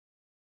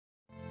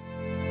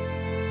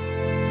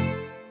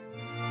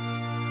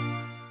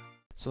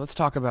So let's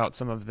talk about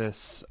some of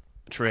this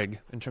trig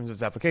in terms of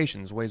its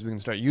applications, ways we can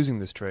start using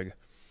this trig.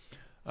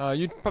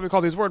 You'd probably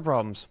call these word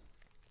problems.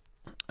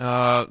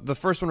 The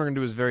first one we're going to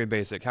do is very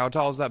basic. How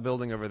tall is that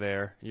building over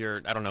there?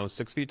 You're, I don't know,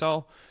 6 feet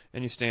tall,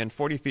 and you stand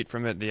 40 feet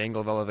from it. The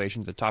angle of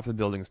elevation to the top of the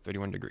building is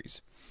 31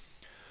 degrees.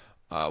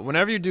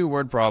 Whenever you do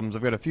word problems,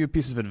 I've got a few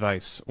pieces of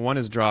advice. One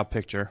is draw a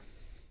picture.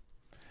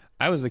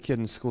 I was the kid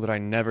in school that I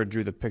never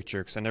drew the picture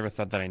because I never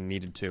thought that I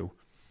needed to.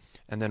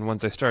 And then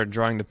once I started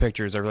drawing the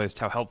pictures, I realized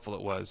how helpful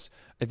it was.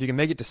 If you can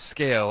make it to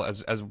scale,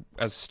 as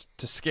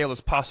to scale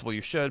as possible,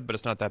 you should, but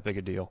it's not that big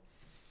a deal.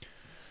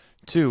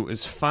 2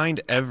 is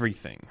find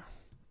everything,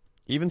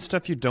 even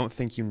stuff you don't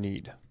think you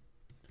need.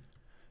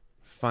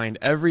 Find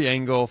every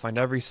angle, find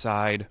every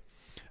side,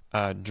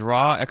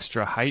 draw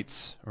extra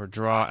heights, or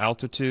draw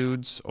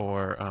altitudes,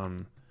 or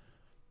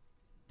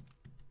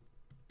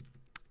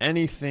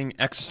anything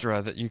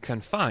extra that you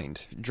can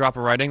find. Drop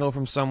a right angle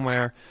from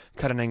somewhere,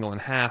 cut an angle in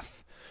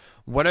half,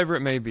 whatever it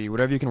may be,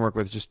 whatever you can work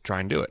with, just try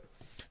and do it.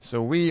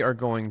 So we are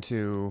going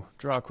to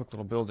draw a quick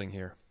little building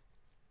here.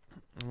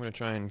 I'm going to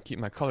try and keep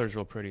my colors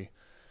real pretty.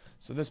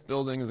 So this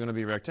building is going to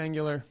be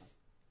rectangular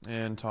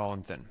and tall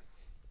and thin.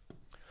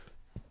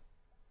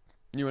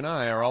 You and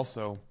I are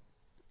also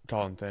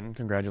tall and thin.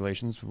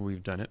 Congratulations,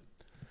 we've done it.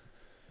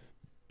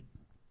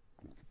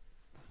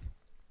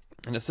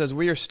 And it says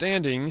we are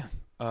standing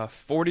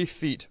 40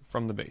 feet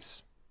from the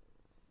base.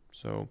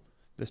 So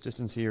this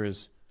distance here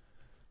is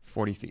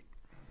 40 feet.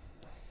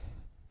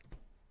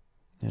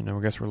 And I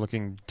guess we're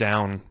looking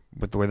down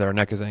with the way that our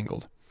neck is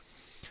angled.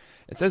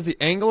 It says the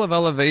angle of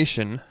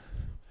elevation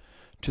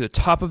to the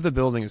top of the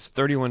building is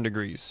 31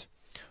 degrees.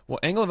 Well,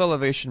 angle of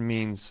elevation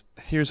means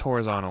here's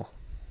horizontal.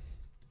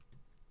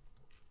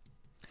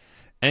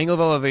 Angle of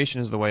elevation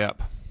is the way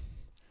up.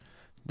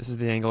 This is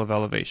the angle of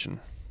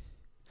elevation.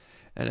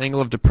 And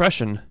angle of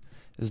depression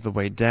is the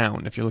way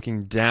down. If you're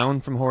looking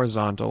down from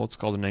horizontal, it's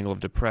called an angle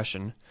of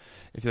depression.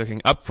 If you're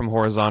looking up from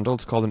horizontal,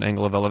 it's called an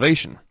angle of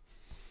elevation.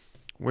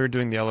 We're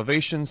doing the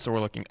elevation, so we're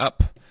looking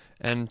up.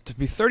 And to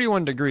be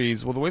 31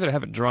 degrees, well, the way that I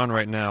have it drawn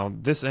right now,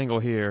 this angle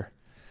here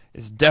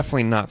is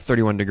definitely not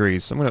 31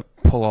 degrees. So I'm going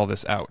to pull all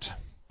this out.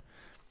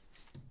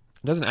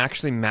 It doesn't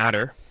actually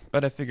matter,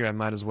 but I figured I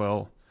might as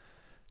well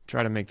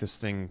try to make this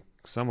thing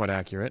somewhat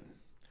accurate.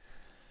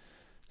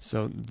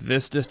 So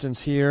this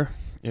distance here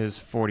is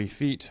 40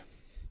 feet.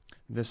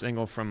 This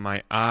angle from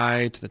my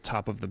eye to the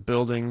top of the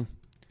building,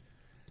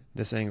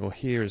 this angle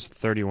here is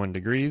 31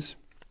 degrees.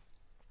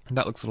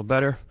 That looks a little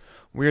better.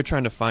 We are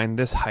trying to find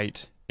this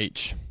height,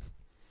 h.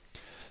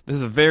 This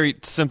is a very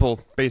simple,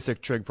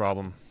 basic trig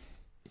problem.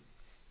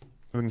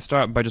 We can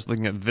start by just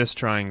looking at this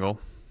triangle.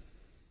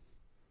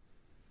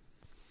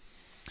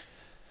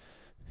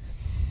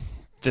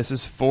 This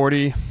is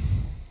 40.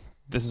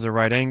 This is a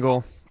right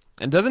angle.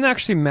 It doesn't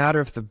actually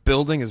matter if the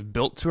building is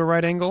built to a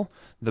right angle.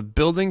 The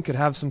building could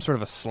have some sort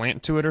of a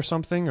slant to it or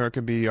something, or it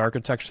could be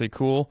architecturally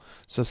cool.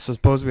 So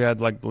suppose we had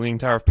like the Leaning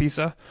Tower of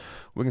Pisa.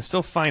 We can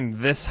still find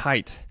this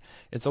height.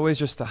 It's always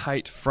just the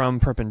height from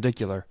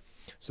perpendicular.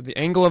 So the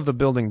angle of the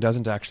building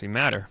doesn't actually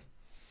matter.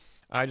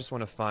 I just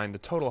want to find the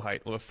total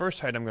height. Well, the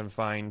first height I'm going to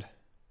find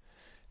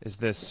is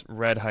this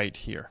red height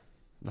here,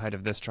 the height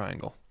of this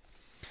triangle.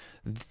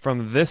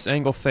 From this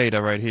angle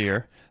theta right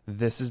here,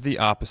 this is the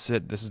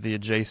opposite, this is the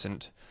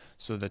adjacent.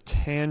 So the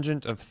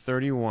tangent of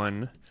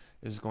 31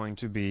 is going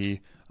to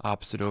be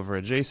opposite over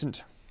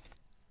adjacent.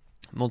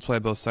 Multiply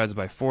both sides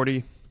by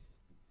 40.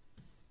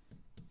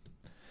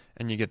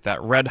 And you get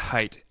that red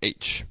height,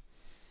 h.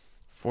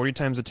 40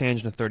 times the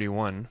tangent of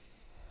 31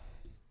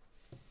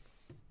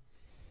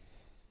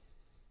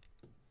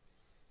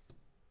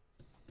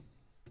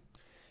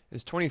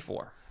 is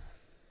 24.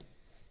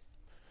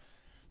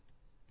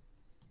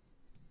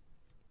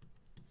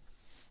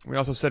 We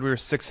also said we were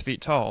 6 feet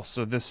tall,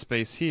 so this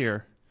space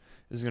here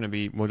is going to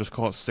be, we'll just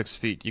call it 6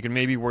 feet. You can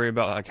maybe worry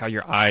about like how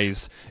your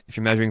eyes, if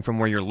you're measuring from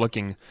where you're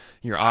looking,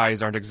 your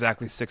eyes aren't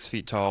exactly 6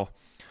 feet tall.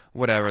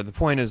 Whatever, the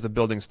point is the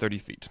building's 30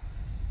 feet.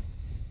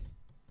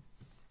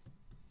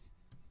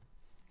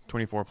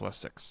 24 plus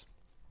 6.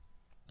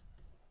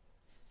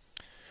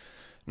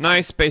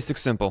 Nice, basic,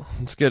 simple.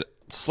 Let's get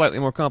slightly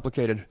more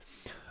complicated.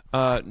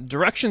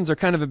 Directions are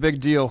kind of a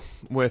big deal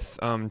with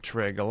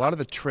trig. A lot of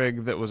the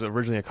trig that was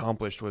originally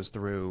accomplished was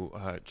through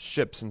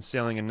ships and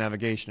sailing and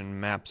navigation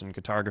and maps and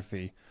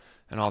cartography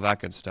and all that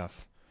good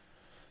stuff.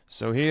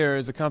 So here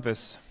is a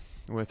compass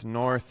with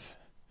north,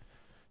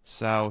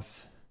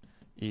 south,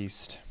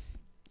 east,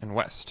 and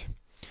west.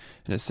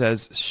 And it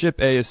says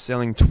ship A is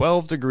sailing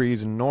 12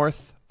 degrees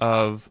north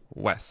of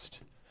west.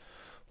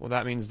 Well,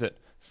 that means that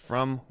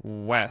from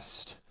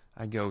west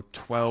I go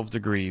 12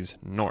 degrees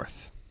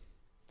north.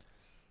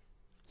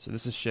 So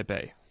this is ship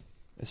A.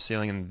 It's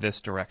sailing in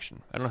this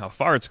direction. I don't know how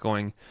far it's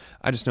going.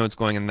 I just know it's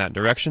going in that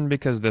direction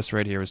because this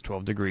right here is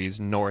 12 degrees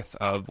north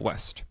of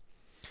west.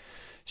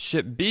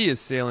 Ship B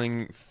is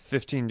sailing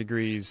 15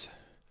 degrees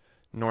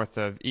north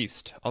of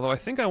east. Although I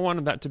think I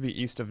wanted that to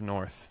be east of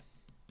north.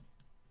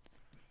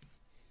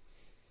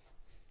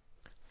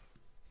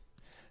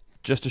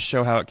 Just to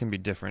show how it can be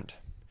different.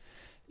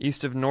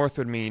 East of north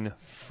would mean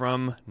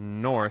from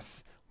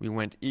north we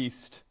went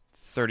east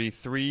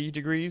 33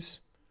 degrees.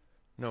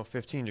 No,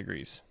 15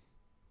 degrees.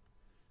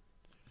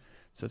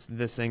 So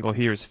this angle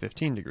here is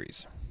 15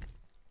 degrees.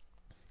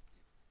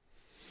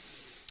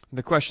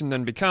 The question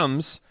then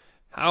becomes,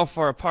 how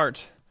far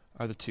apart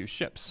are the two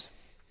ships?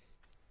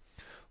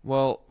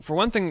 Well, for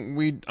one thing,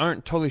 we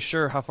aren't totally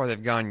sure how far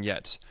they've gone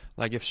yet.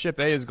 Like if ship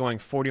A is going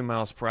 40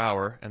 miles per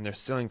hour and they're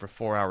sailing for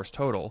 4 hours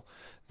total,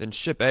 then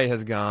ship A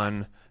has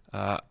gone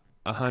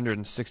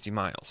 160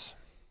 miles.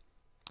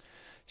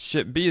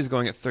 Ship B is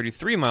going at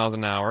 33 miles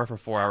an hour for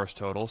 4 hours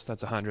total, so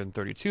that's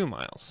 132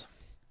 miles.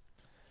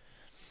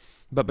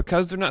 But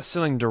because they're not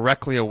sailing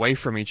directly away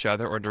from each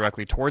other or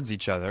directly towards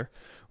each other,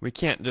 we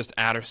can't just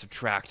add or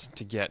subtract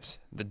to get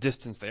the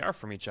distance they are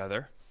from each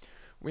other.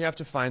 We have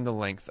to find the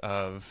length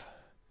of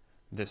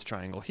this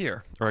triangle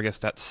here, or I guess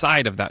that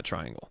side of that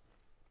triangle.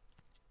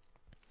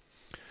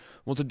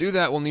 Well, to do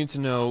that, we'll need to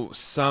know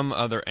some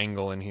other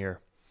angle in here.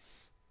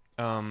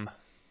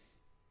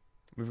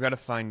 We've got to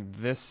find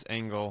this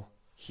angle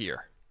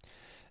here.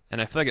 And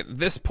I feel like at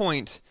this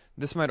point,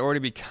 this might already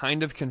be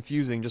kind of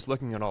confusing just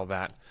looking at all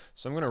that.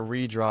 So I'm going to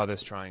redraw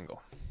this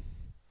triangle.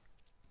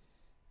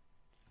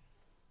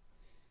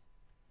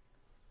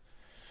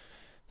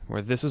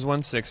 Where this is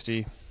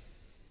 160,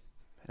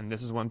 and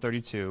this is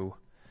 132,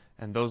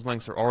 and those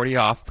lengths are already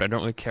off, but I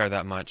don't really care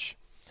that much.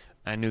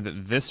 I knew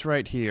that this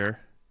right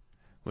here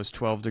was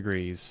 12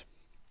 degrees,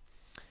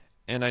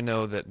 and I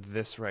know that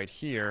this right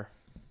here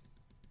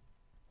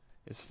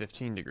is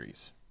 15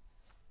 degrees.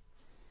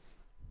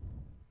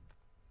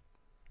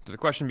 So the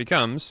question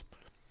becomes,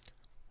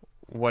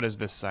 what is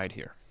this side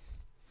here?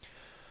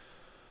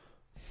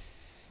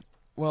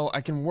 Well,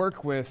 I can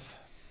work with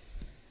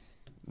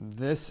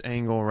this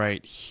angle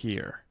right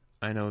here.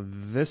 I know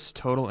this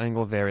total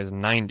angle there is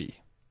 90.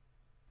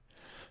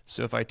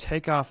 So if I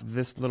take off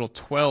this little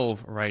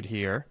 12 right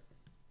here,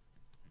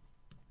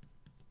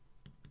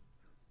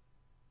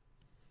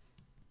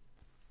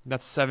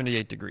 that's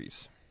 78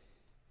 degrees.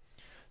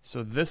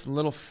 So this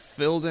little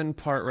filled in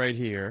part right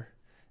here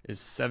is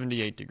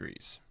 78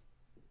 degrees.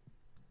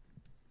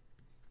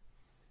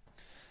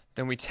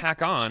 Then we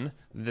tack on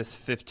this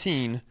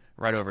 15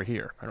 right over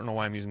here. I don't know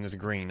why I'm using this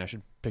green. I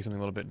should pick something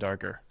a little bit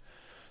darker.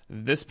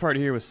 This part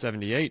here was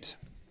 78.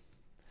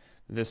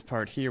 This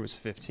part here was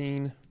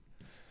 15.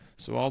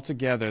 So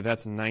altogether,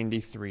 that's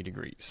 93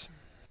 degrees.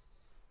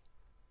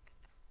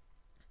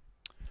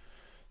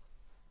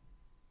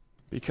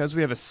 Because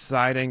we have a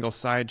side angle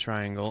side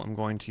triangle, I'm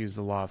going to use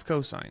the law of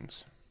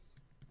cosines.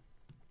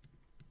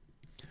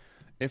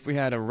 If we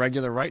had a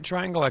regular right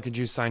triangle, I could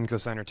use sine,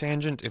 cosine, or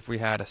tangent. If we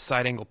had a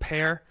side angle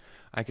pair,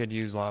 I could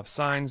use law of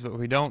sines, but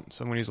we don't,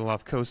 so I'm going to use the law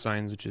of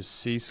cosines, which is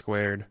c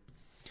squared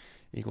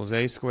equals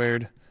a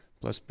squared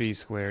plus b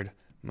squared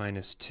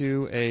minus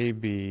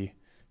 2ab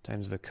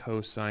times the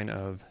cosine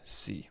of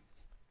c.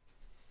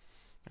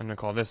 I'm going to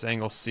call this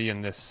angle c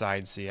and this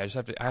side c. I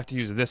have to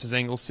use this as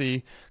angle c,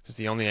 because it's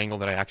the only angle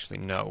that I actually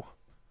know.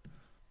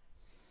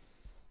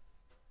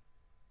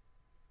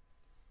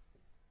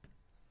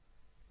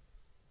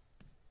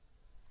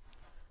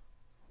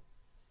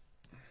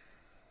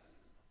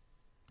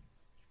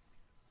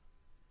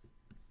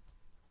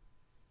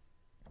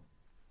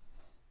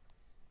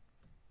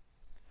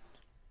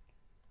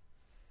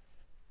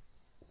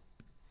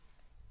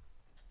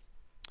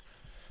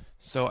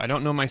 So I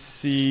don't know my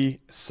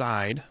C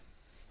side,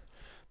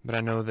 but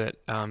I know that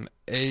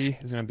A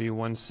is going to be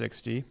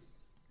 160,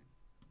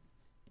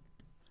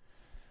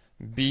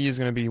 B is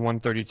going to be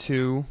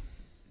 132.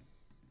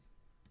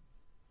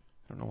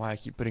 I don't know why I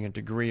keep putting a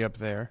degree up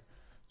there.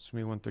 It's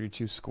going to be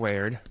 132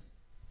 squared.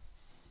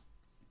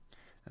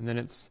 And then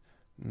it's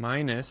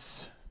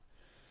minus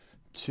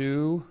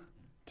 2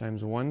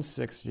 times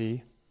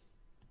 160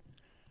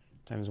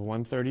 times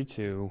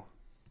 132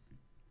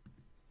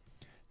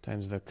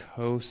 times the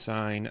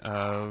cosine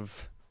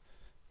of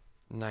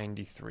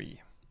 93.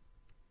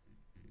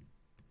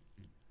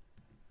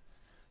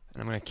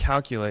 And I'm going to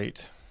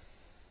calculate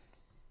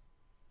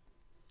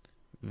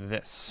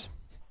this.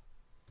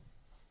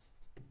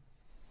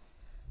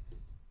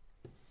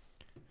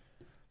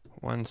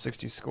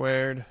 (160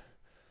 squared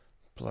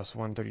plus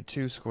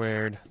 132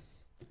 squared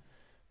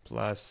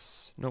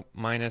plus, nope,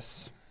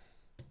 minus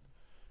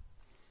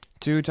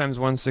 2 times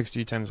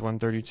 160 times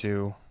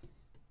 132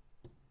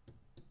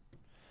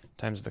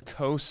 times the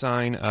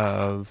cosine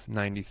of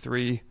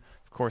 93.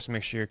 Of course,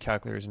 make sure your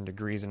calculator is in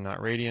degrees and not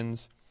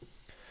radians.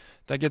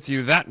 That gets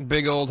you that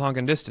big old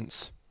honkin'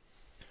 distance.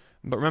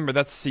 But remember,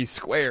 that's c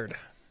squared.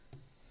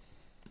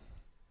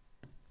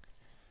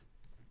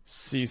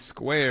 C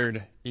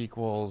squared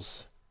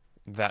equals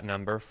that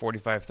number,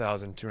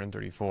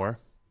 45,234.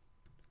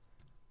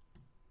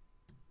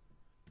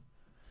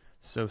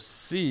 So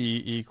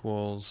c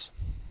equals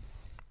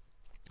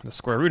the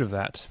square root of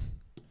that.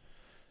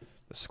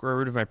 The square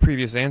root of my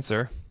previous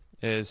answer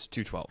is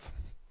 212.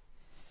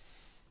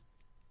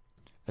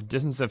 A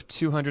distance of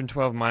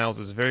 212 miles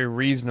is very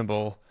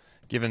reasonable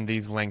given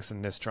these lengths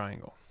in this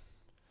triangle.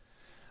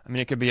 I mean,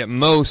 it could be at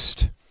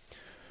most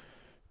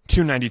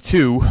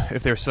 292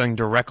 if they're sailing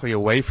directly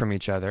away from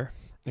each other.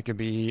 It could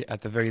be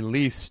at the very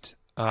least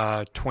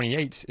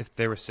 28 if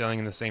they were sailing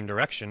in the same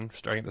direction,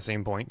 starting at the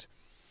same point.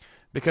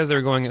 Because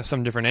they're going at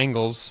some different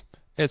angles,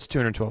 it's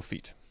 212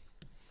 feet.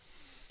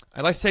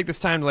 I'd like to take this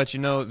time to let you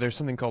know there's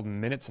something called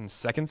minutes and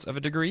seconds of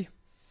a degree,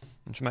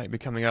 which might be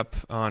coming up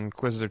on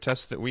quizzes or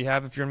tests that we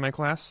have if you're in my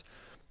class.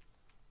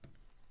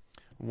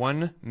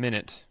 1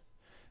 minute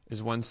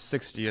is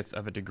 1/60th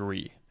of a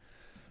degree.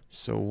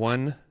 So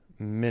 1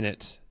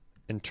 minute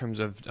in terms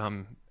of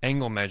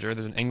angle measure,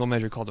 there's an angle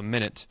measure called a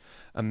minute.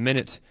 A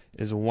minute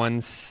is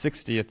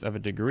 1/60th of a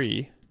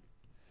degree,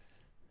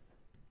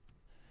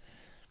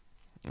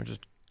 which is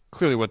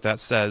clearly what that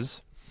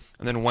says.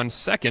 And then 1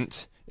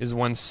 second is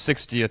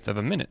 1/60th of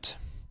a minute.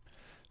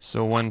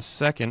 So 1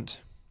 second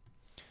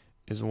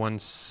is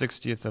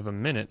 1/60th of a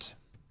minute,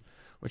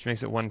 which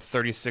makes it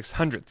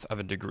 1/3600th of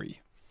a degree.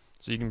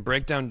 So you can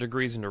break down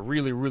degrees into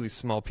really, really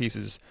small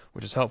pieces,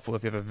 which is helpful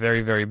if you have a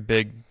very, very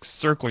big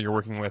circle you're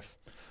working with,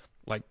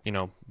 like, you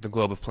know, the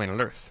globe of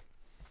planet Earth.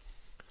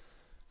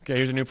 Okay,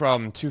 here's a new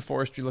problem. 2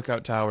 forestry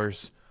lookout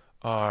towers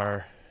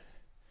are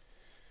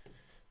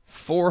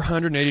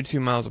 482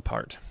 miles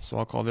apart. So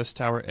I'll call this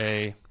tower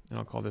A, and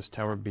I'll call this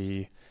tower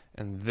B,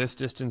 and this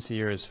distance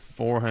here is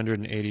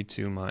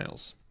 482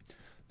 miles.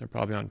 They're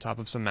probably on top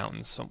of some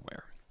mountains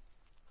somewhere.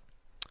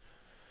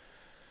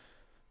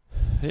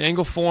 The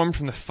angle formed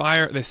from the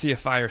fire, they see a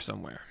fire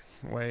somewhere,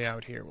 way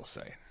out here, we'll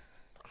say.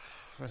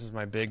 This is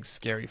my big,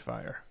 scary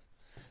fire.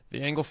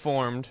 The angle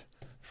formed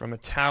from a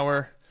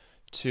tower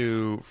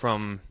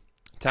from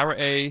tower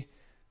A,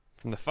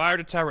 from the fire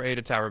to tower A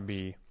to tower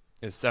B,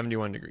 is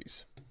 71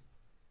 degrees.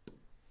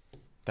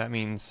 That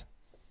means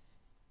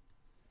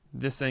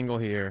this angle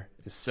here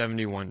is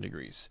 71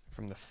 degrees,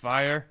 from the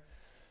fire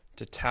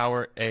to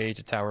tower A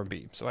to tower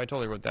B. So I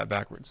totally wrote that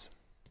backwards.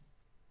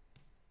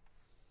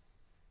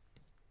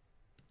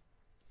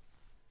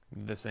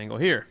 This angle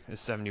here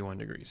is 71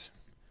 degrees.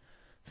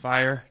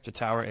 Fire to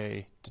tower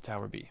A to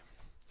tower B.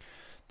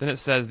 Then it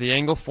says the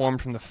angle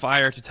formed from the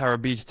fire to tower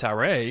B to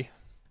tower A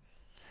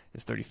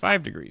is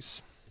 35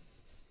 degrees.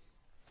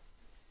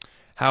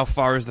 How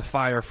far is the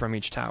fire from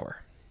each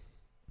tower?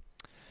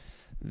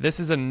 This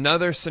is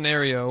another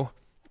scenario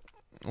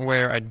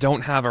where I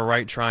don't have a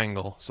right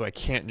triangle, so I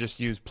can't just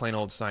use plain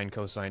old sine,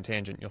 cosine,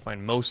 tangent. You'll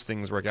find most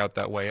things work out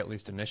that way, at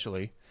least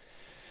initially.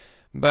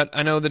 But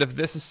I know that if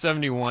this is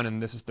 71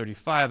 and this is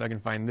 35, I can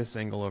find this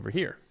angle over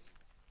here.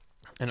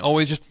 And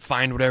always just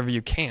find whatever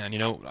you can. You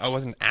know, I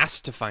wasn't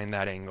asked to find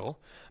that angle,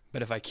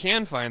 but if I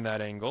can find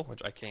that angle,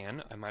 which I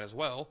can, I might as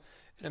well,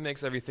 and it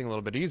makes everything a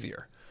little bit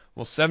easier.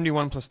 Well,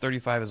 71 plus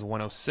 35 is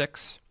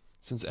 106.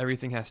 Since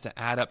everything has to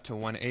add up to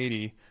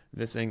 180,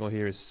 this angle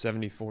here is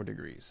 74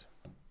 degrees.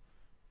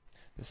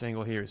 This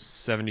angle here is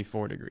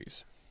 74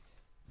 degrees.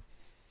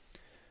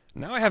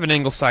 Now I have an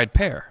angle side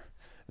pair.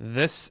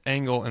 This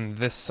angle and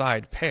this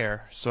side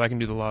pair, so I can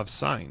do the law of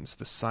sines.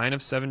 The sine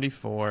of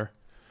 74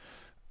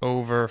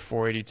 over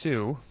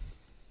 482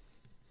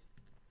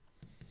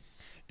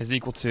 is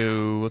equal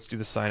to, let's do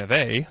the sine of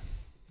A,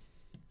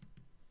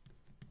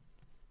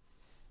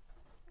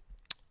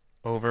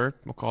 over,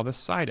 we'll call this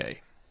side A.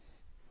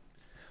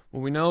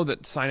 Well, we know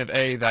that sine of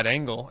A, that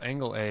angle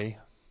A,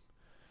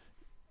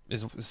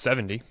 is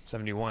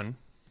 71.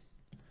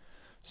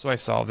 So I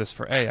solve this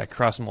for A. I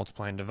cross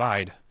multiply and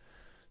divide.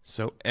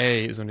 So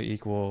A is going to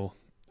equal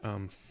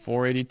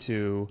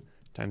 482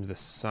 times the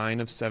sine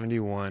of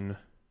 71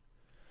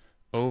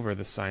 over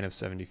the sine of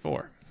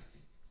 74.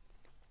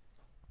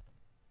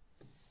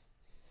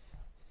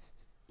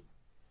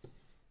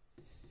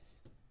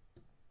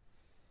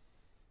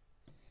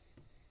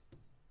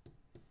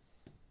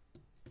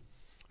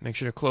 Make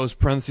sure to close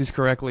parentheses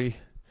correctly.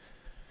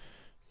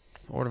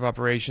 Order of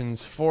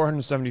operations,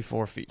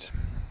 474 feet.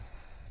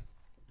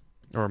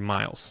 Or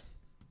miles.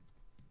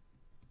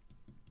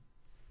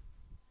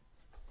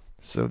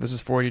 So this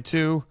is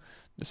 482,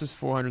 this is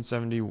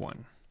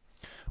 471.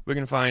 We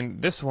can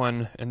find this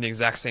one in the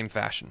exact same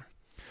fashion.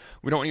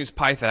 We don't want to use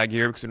Pythag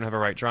here because we don't have a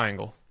right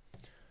triangle.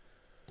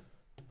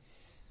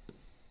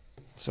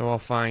 So I'll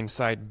find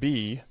side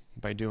B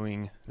by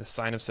doing the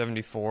sine of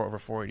 74 over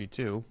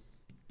 482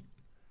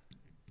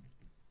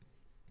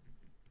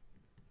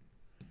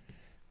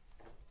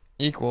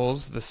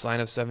 equals the sine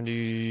of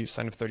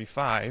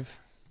 35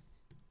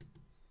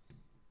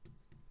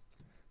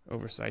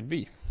 over side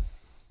B,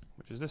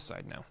 which is this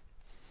side now.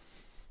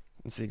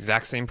 It's the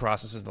exact same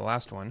process as the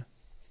last one.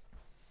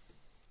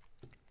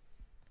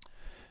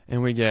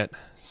 And we get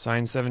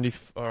sine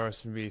 35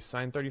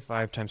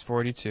 times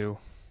 482.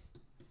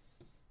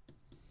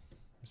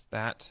 Is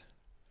that?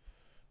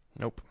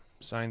 Nope.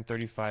 Sine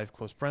 35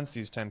 close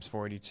parentheses times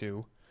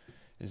 482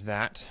 is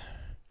that.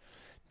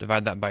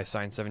 Divide that by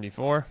sine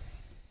 74.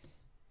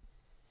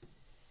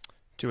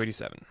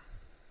 287.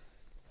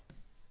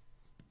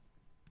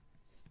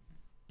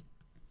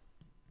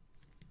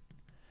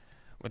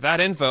 With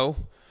that info,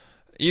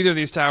 either of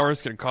these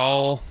towers could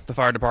call the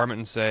fire department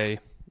and say,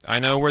 I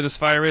know where this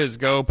fire is,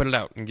 go put it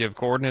out, and give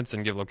coordinates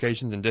and give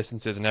locations and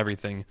distances and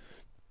everything.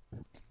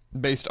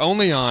 based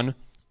only on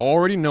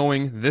already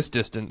knowing this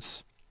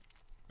distance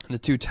and the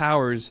two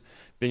towers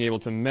being able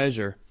to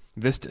measure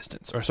this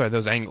distance, or sorry,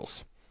 those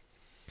angles.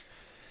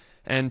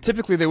 And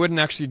typically they wouldn't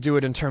actually do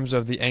it in terms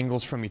of the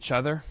angles from each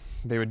other.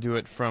 They would do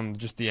it from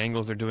just the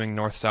angles they're doing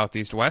north, south,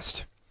 east,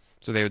 west.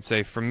 So they would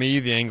say, from me,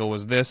 the angle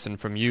was this, and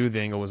from you, the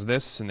angle was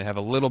this, and they have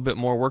a little bit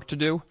more work to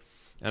do.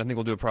 And I think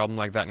we'll do a problem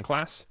like that in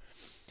class.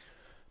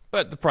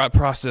 But the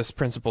process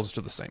principle is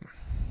still the same.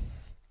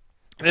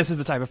 This is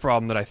the type of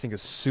problem that I think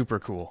is super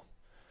cool.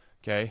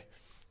 Okay?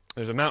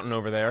 There's a mountain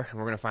over there, and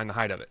we're going to find the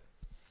height of it.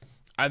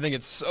 I think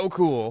it's so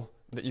cool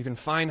that you can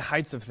find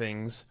heights of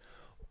things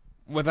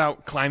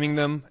without climbing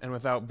them, and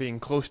without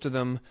being close to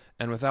them,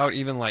 and without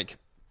even, like,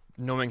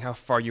 knowing how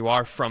far you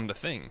are from the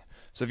thing.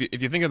 So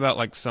if you think about,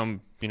 like,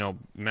 some,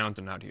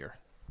 mountain out here,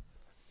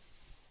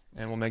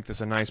 and we'll make this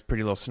a nice,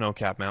 pretty little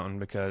snow-capped mountain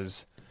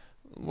because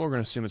we're going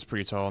to assume it's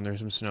pretty tall, and there's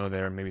some snow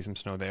there, and maybe some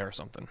snow there or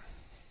something.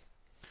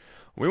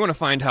 We want to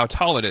find how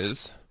tall it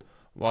is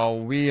while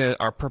we,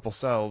 our purple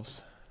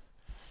selves,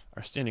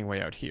 are standing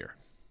way out here.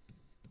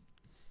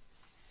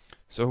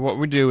 So what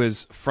we do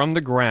is, from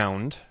the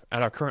ground,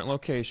 at our current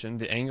location,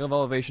 the angle of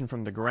elevation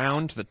from the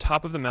ground to the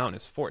top of the mountain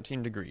is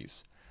 14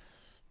 degrees.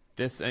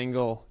 This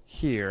angle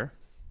here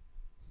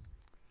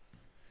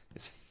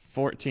is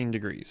 14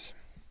 degrees.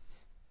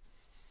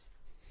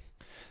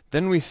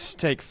 Then we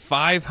take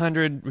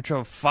 500, we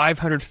travel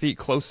 500 feet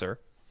closer.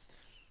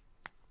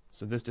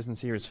 So this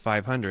distance here is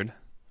 500.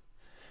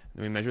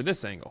 Then we measure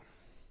this angle.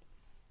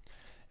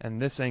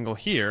 And this angle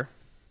here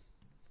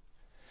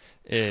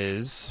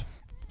is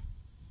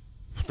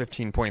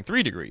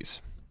 15.3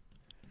 degrees.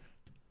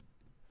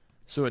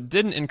 So it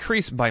didn't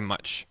increase by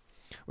much,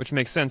 which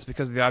makes sense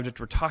because the object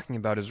we're talking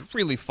about is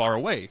really far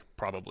away,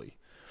 probably.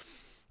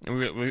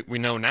 And we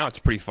know now it's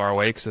pretty far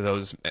away because of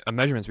those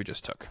measurements we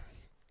just took.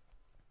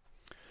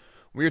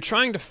 We are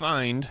trying to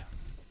find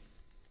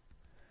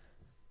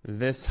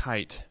this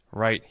height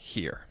right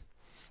here.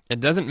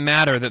 It doesn't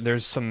matter that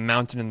there's some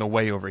mountain in the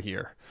way over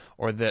here,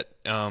 or that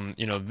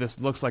this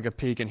looks like a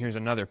peak and here's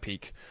another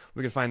peak.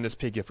 We could find this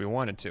peak if we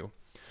wanted to.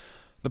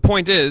 The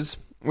point is,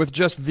 with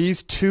just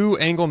these two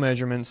angle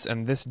measurements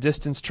and this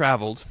distance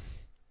traveled,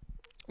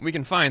 we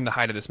can find the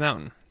height of this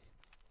mountain.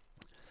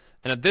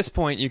 And at this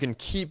point, you can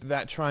keep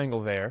that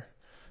triangle there,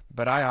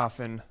 but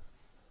at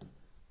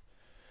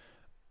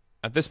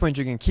this point,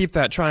 you can keep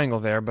that triangle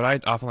there, but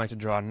I often like to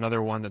draw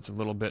another one that's a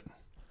little bit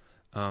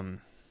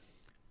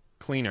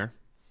cleaner.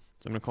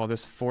 So I'm going to call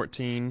this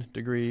 14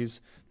 degrees.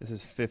 This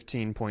is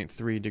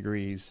 15.3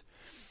 degrees.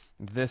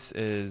 This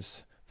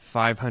is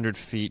 500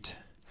 feet,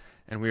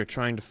 and we are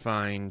trying to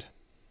find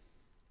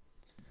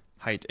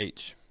height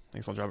h. I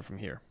guess I'll draw it from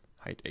here,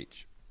 height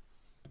h.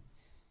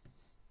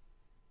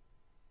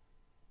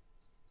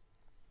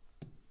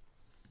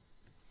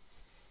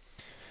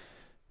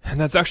 And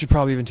that's actually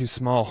probably even too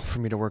small for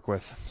me to work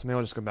with, so maybe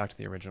I'll just go back to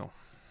the original.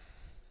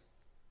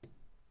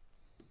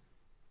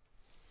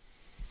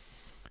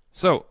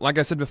 So, like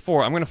I said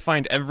before, I'm going to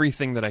find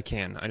everything that I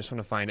can. I just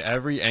want to find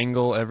every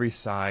angle, every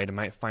side. I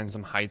might find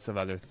some heights of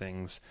other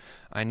things.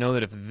 I know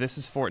that if this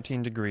is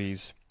 14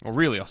 degrees, well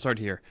really, I'll start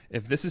here.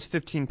 If this is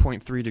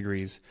 15.3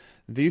 degrees,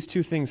 these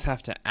two things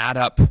have to add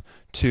up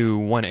to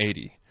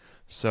 180.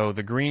 So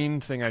the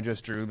green thing I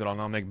just drew, that I'll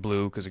now make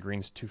blue because the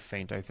green's too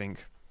faint, I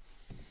think.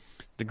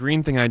 The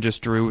green thing I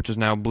just drew, which is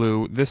now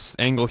blue, this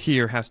angle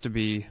here has to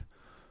be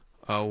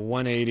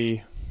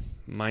 180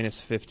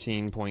 minus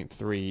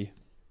 15.3.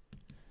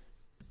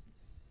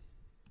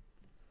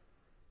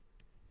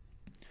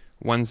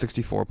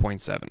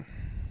 164.7.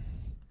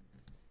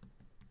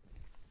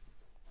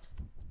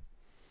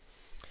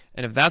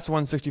 And if that's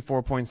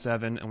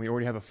 164.7 and we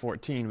already have a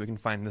 14, we can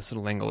find this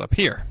little angle up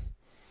here.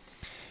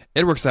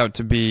 It works out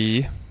to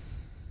be,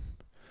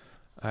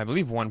 I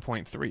believe,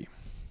 1.3.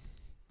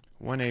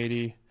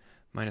 180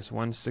 minus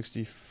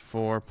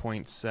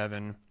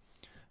 164.7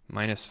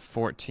 minus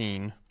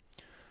 14.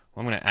 Well,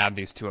 I'm going to add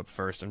these two up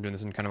first. I'm doing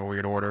this in kind of a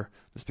weird order.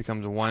 This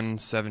becomes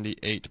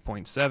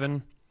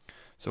 178.7.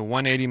 So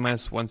 180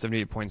 minus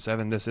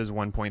 178.7, this is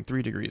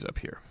 1.3 degrees up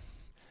here.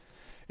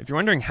 If you're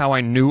wondering how I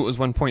knew it was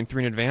 1.3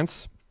 in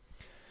advance,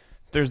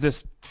 there's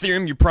this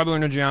theorem you probably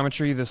learned in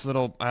geometry, this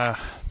little,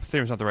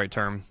 theorem's not the right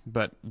term,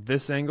 but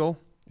this angle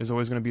is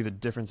always going to be the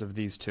difference of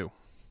these two.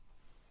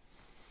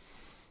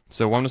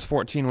 So one was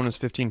 14, one was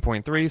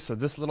 15.3, so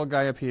this little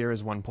guy up here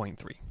is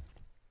 1.3.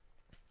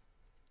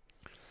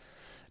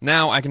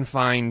 Now I can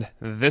find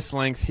this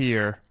length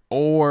here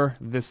or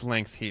this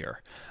length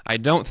here. I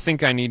don't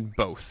think I need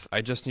both.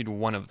 I just need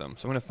one of them.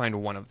 So I'm going to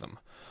find one of them.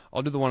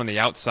 I'll do the one on the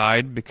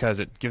outside because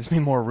it gives me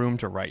more room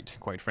to write,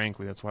 quite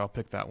frankly. That's why I'll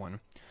pick that one.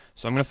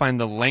 So I'm going to find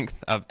the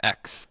length of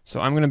x.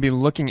 So I'm going to be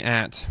looking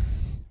at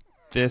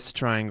this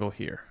triangle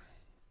here.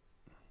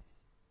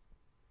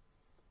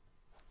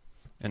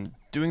 And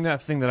doing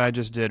that thing that I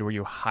just did where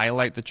you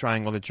highlight the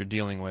triangle that you're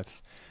dealing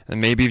with, and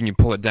maybe even you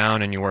pull it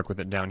down and you work with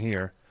it down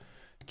here,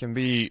 can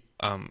be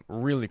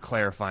really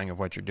clarifying of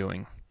what you're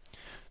doing.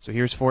 So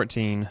here's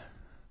 14,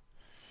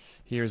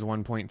 here's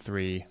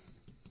 1.3,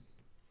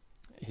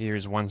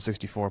 Here's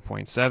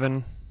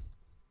 164.7.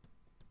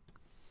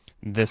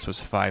 This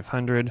was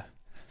 500.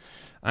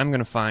 I'm going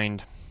to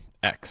find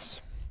x.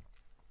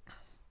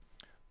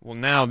 Well,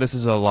 now this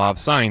is a law of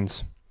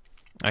sines.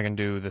 I can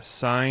do the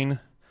sine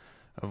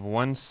of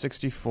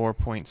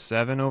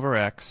 164.7 over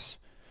x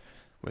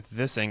with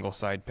this angle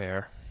side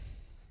pair,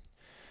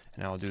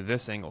 and I'll do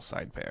this angle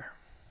side pair,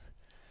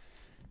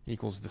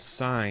 equals the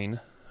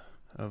sine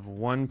of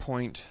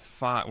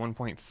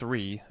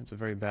 1.3, that's a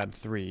very bad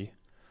 3,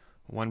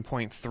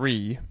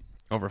 1.3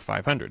 over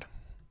 500.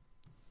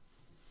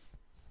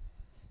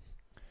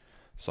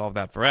 Solve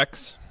that for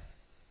x.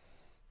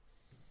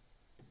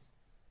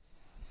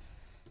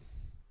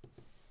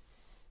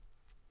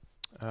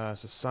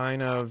 So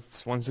sine of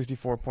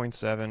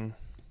 164.7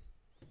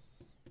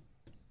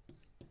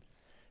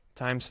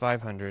 times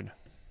 500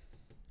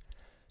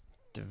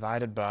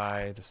 divided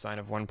by the sine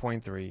of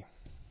 1.3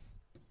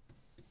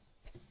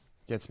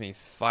 gets me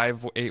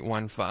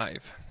 5815.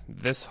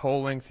 This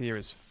whole length here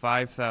is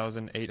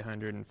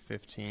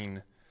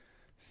 5,815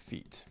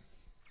 feet.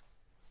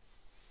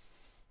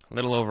 A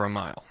little over a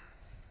mile.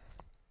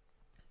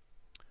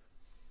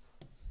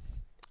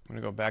 I'm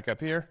going to go back up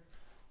here.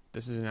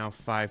 This is now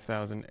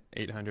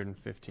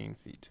 5,815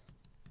 feet.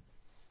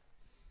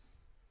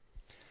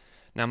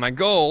 Now my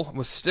goal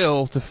was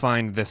still to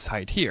find this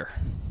height here.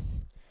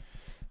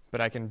 But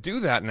I can do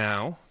that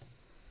now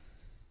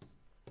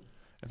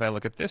if I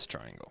look at this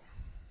triangle.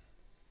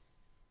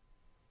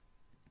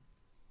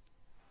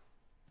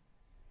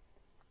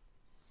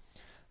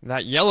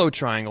 That yellow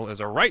triangle is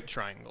a right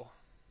triangle.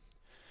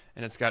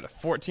 And it's got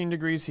 14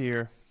 degrees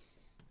here,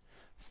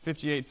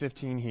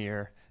 58.15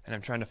 here, and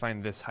I'm trying to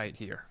find this height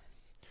here.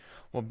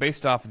 Well,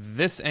 based off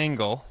this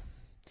angle,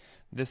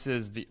 this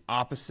is the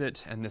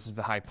opposite and this is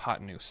the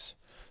hypotenuse.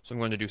 So I'm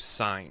going to do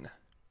sine.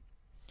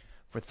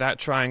 With that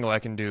triangle, I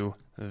can do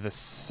the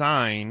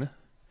sine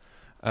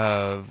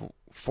of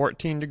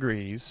 14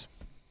 degrees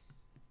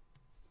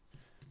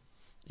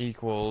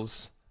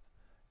equals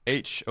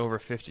h over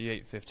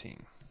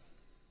 58.15.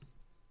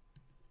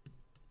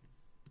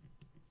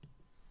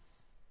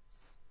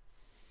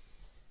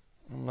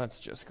 Let's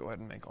just go ahead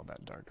and make all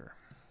that darker.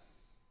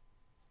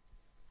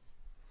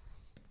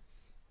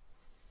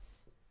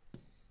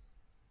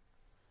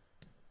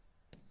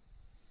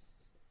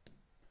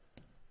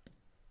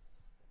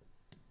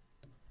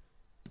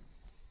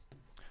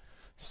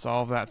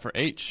 Solve that for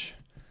h.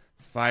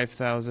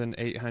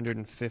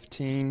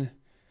 5,815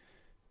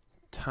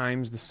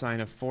 times the sine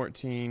of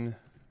 14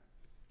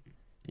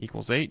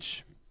 equals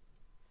h.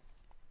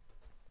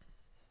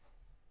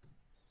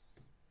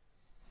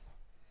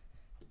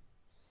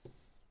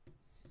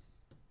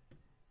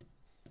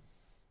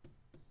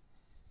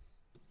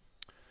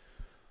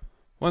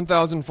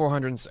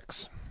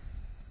 $1,406.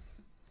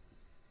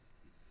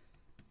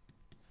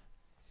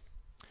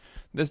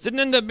 This didn't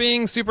end up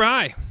being super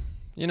high.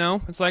 You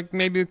know, it's like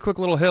maybe a quick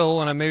little hill,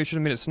 and I maybe should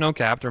have made it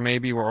snow-capped, or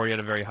maybe we're already at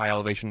a very high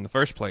elevation in the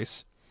first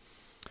place.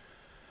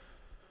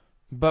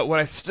 But what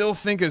I still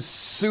think is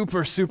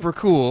super, super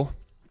cool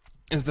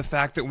is the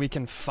fact that we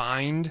can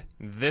find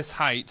this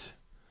height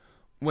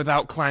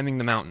without climbing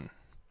the mountain.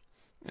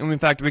 And in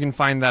fact, we can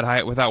find that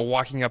height without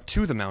walking up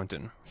to the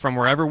mountain. From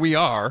wherever we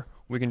are,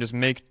 we can just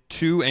make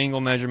two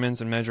angle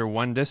measurements and measure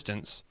one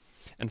distance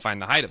and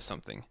find the height of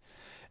something.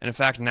 And in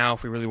fact, now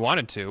if we really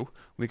wanted to,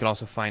 we could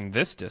also find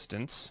this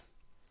distance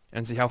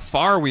and see how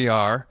far we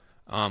are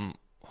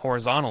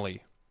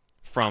horizontally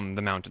from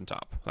the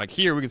mountaintop. Like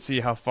here, we could see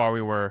how far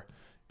we were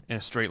in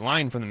a straight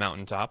line from the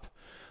mountaintop,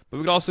 but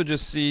we could also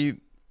just see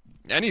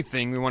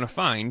anything we want to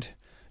find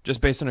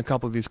just based on a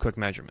couple of these quick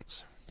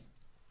measurements.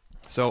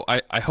 So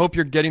I hope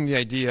you're getting the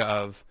idea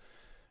of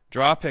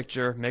draw a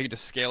picture, make it to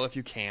scale if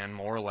you can,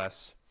 more or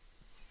less.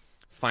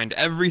 Find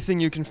everything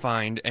you can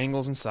find,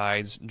 angles and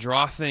sides,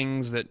 draw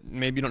things that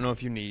maybe you don't know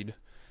if you need,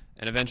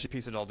 and eventually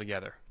piece it all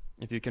together.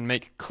 If you can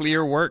make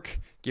clear work,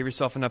 give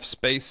yourself enough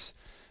space,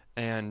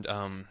 and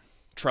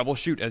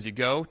troubleshoot as you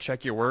go,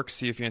 check your work,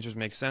 see if your answers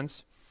make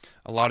sense,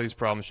 a lot of these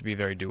problems should be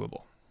very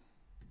doable.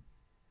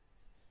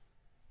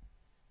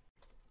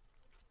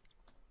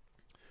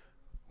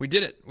 We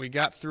did it. We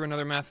got through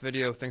another math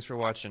video. Thanks for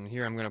watching.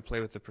 Here I'm going to play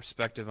with the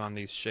perspective on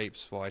these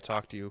shapes while I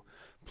talk to you.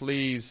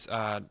 Please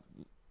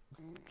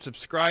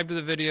subscribe to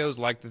the videos,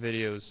 like the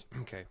videos.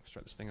 Okay, let's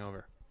start this thing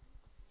over.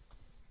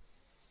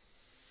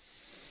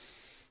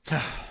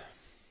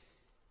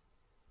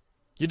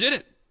 You did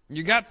it.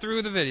 You got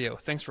through the video.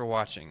 Thanks for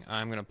watching.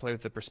 I'm going to play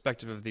with the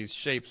perspective of these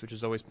shapes, which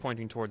is always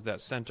pointing towards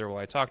that center while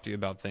I talk to you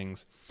about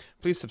things.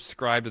 Please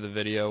subscribe to the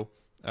video,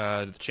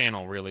 the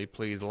channel really.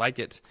 Please like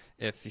it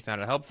if you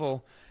found it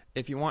helpful.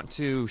 If you want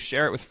to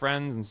share it with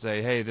friends and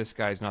say, hey, this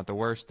guy's not the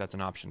worst, that's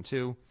an option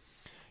too.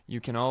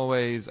 You can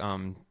always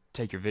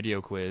take your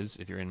video quiz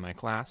if you're in my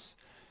class.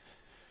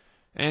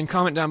 And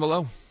comment down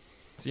below.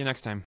 See you next time.